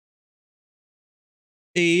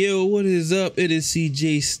Hey yo, what is up? It is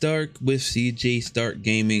CJ Stark with CJ Stark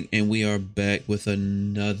Gaming, and we are back with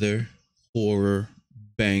another horror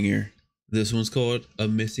banger. This one's called A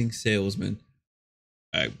Missing Salesman.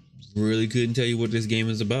 I really couldn't tell you what this game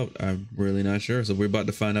is about. I'm really not sure, so we're about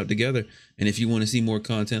to find out together. And if you want to see more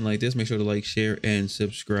content like this, make sure to like, share, and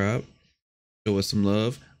subscribe. Show us some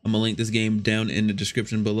love. I'm gonna link this game down in the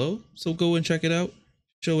description below, so go and check it out.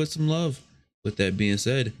 Show us some love. With that being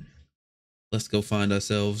said, let's go find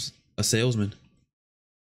ourselves a salesman.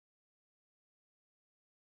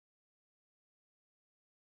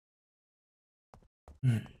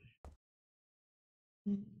 All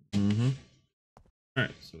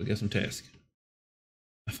right, so we got some tasks.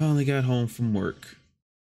 I finally got home from work.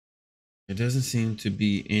 There doesn't seem to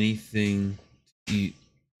be anything to eat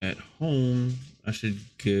at home. I should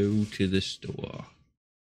go to the store.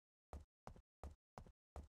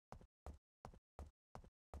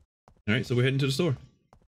 All right, so we're heading to the store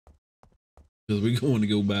because we're going to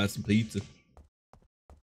go buy some pizza.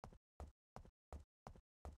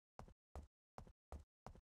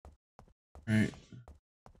 All right,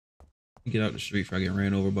 get out the street before I get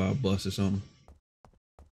ran over by a bus or something.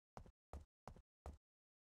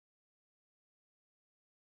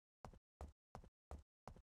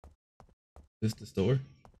 Is this the store?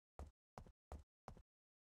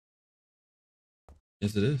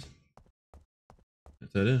 Yes, it is.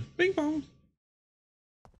 That's that in. Bing bong.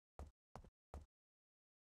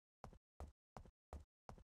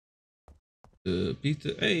 The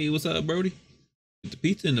pizza. Hey, what's up, Brody? Get the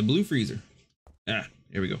pizza in the blue freezer. Ah,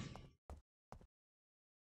 here we go.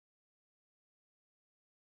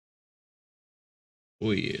 Oh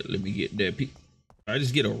yeah, let me get that pizza. I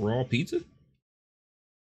just get a raw pizza?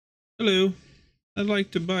 Hello, I'd like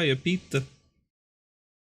to buy a pizza.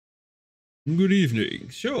 Good evening.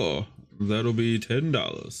 Sure, that'll be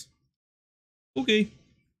 $10. Okay.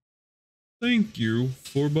 Thank you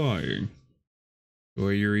for buying. Enjoy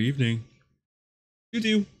your evening. You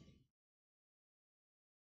too.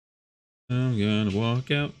 I'm gonna walk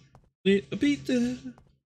out with a pizza.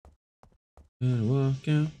 Gonna walk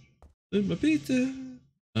out with my pizza.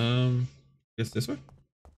 Guess this way.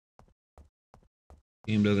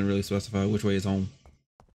 Game doesn't really specify which way is home.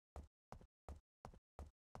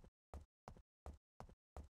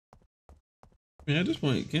 I mean, at this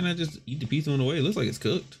point, can't I just eat the pizza on the way? It looks like it's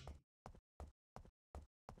cooked.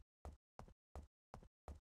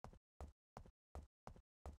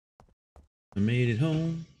 I made it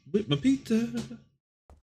home with my pizza.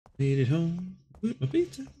 Made it home with my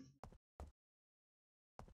pizza.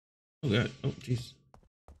 Oh god. Oh jeez.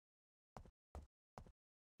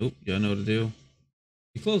 Oh, y'all know the deal.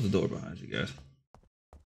 You close the door behind you guys.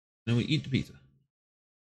 Then we eat the pizza.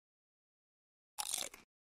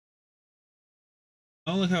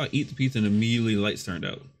 I don't like how I eat the pizza and immediately lights turned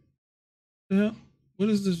out. What the hell? What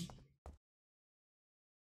is this?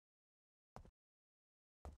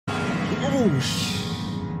 Oh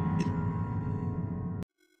shit.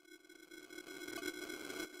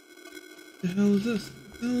 The hell is this?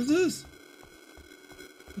 The hell is this?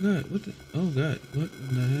 Oh god, what the? Oh god, what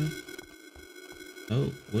in the hell?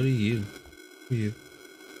 Oh, what are you? Who are you?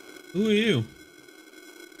 Who are you?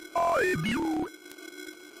 I'm you.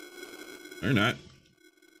 Or not.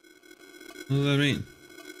 What does that mean?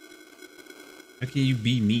 How can you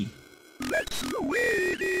be me? That's the way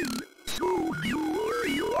it is. So you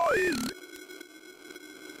realize.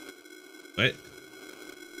 What?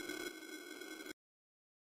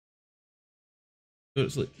 Go to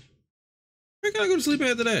sleep. I gotta go to sleep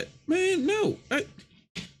after that. Man, no.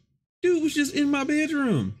 Dude was just in my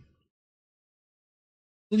bedroom.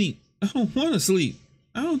 Sleep. I don't want to sleep.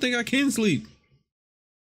 I don't think I can sleep.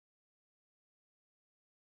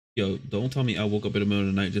 Yo, don't tell me I woke up in the middle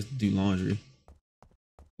of the night just to do laundry.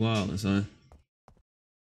 Wow, son.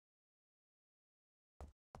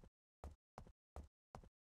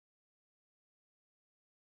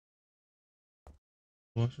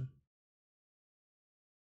 Washer.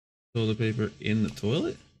 Toilet paper in the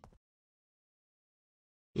toilet?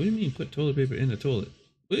 What do you mean put toilet paper in the toilet?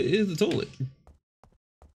 What is the toilet?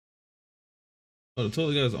 Oh, the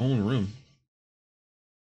toilet got its own room.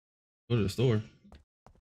 Go to the store.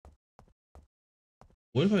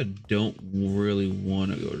 What if I don't really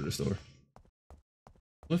want to go to the store?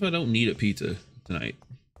 What if I don't need a pizza tonight?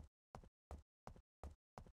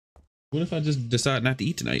 What if I just decide not to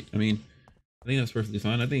eat tonight? I mean, I think that's perfectly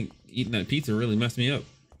fine. I think eating that pizza really messed me up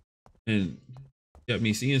and got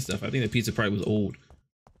me seeing stuff. I think that pizza probably was old.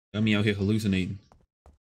 Got me out here hallucinating.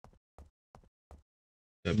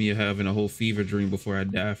 Got me having a whole fever dream before I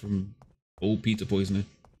die from old pizza poisoning.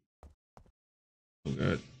 Oh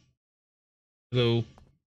god. Hello.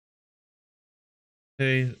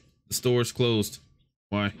 Hey, the store's closed.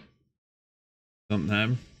 Why? Something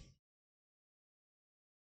happened?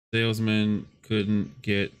 Salesman couldn't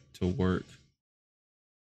get to work.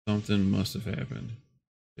 Something must have happened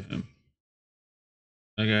to him.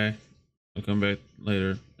 Okay, I'll come back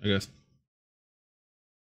later, I guess.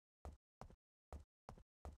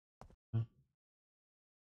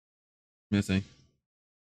 Missing.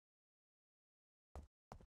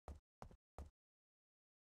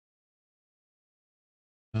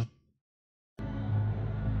 Oh.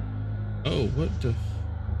 Oh, what the?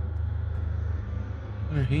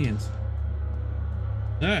 What are hands?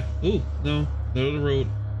 Ah, ooh, no, middle of the road.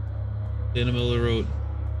 In the middle of the road.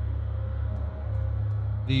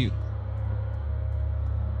 Do you?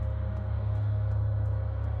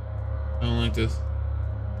 I don't like this.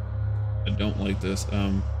 I don't like this.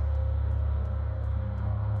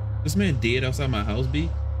 This man dead outside my house, B?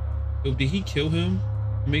 Yo, did he kill him?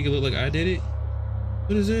 Make it look like I did it?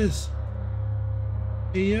 What is this?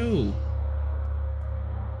 Hey, yo.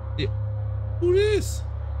 Who this?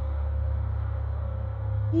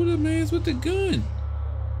 Who the man's with the gun?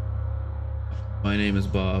 My name is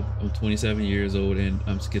Bob. I'm 27 years old and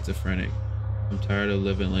I'm schizophrenic. I'm tired of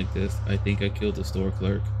living like this. I think I killed the store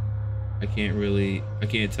clerk. I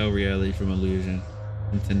can't tell reality from illusion.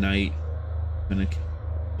 And tonight, I'm gonna...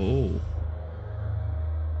 Oh.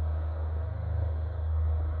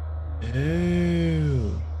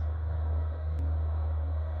 Ew.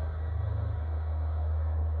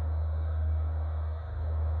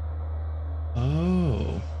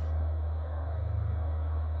 Oh.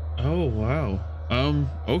 Oh, wow.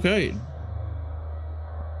 Okay.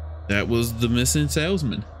 That was the Missing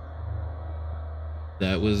Salesman.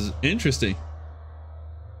 That was interesting.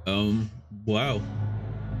 Wow.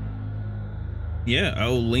 Yeah,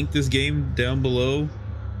 I'll link this game down below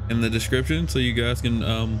in the description so you guys can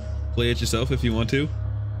play it yourself if you want to.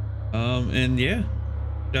 And yeah,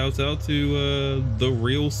 shouts out to The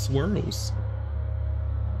Real Swirls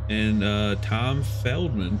and Tom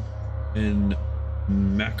Feldman and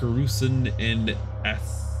Macaruson and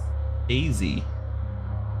Astazy.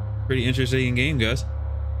 Pretty interesting game, guys.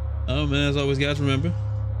 And as always, guys, remember,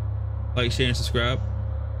 like, share, and subscribe.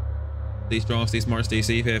 Stay strong, stay smart, stay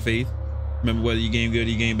safe, have faith. Remember, whether you game good or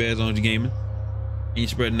you game bad, as long as you're gaming, and you're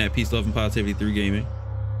spreading that peace, love, and positivity through gaming.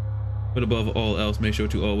 But above all else, make sure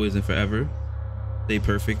to always and forever stay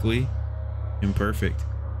perfectly imperfect.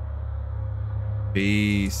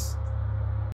 Peace.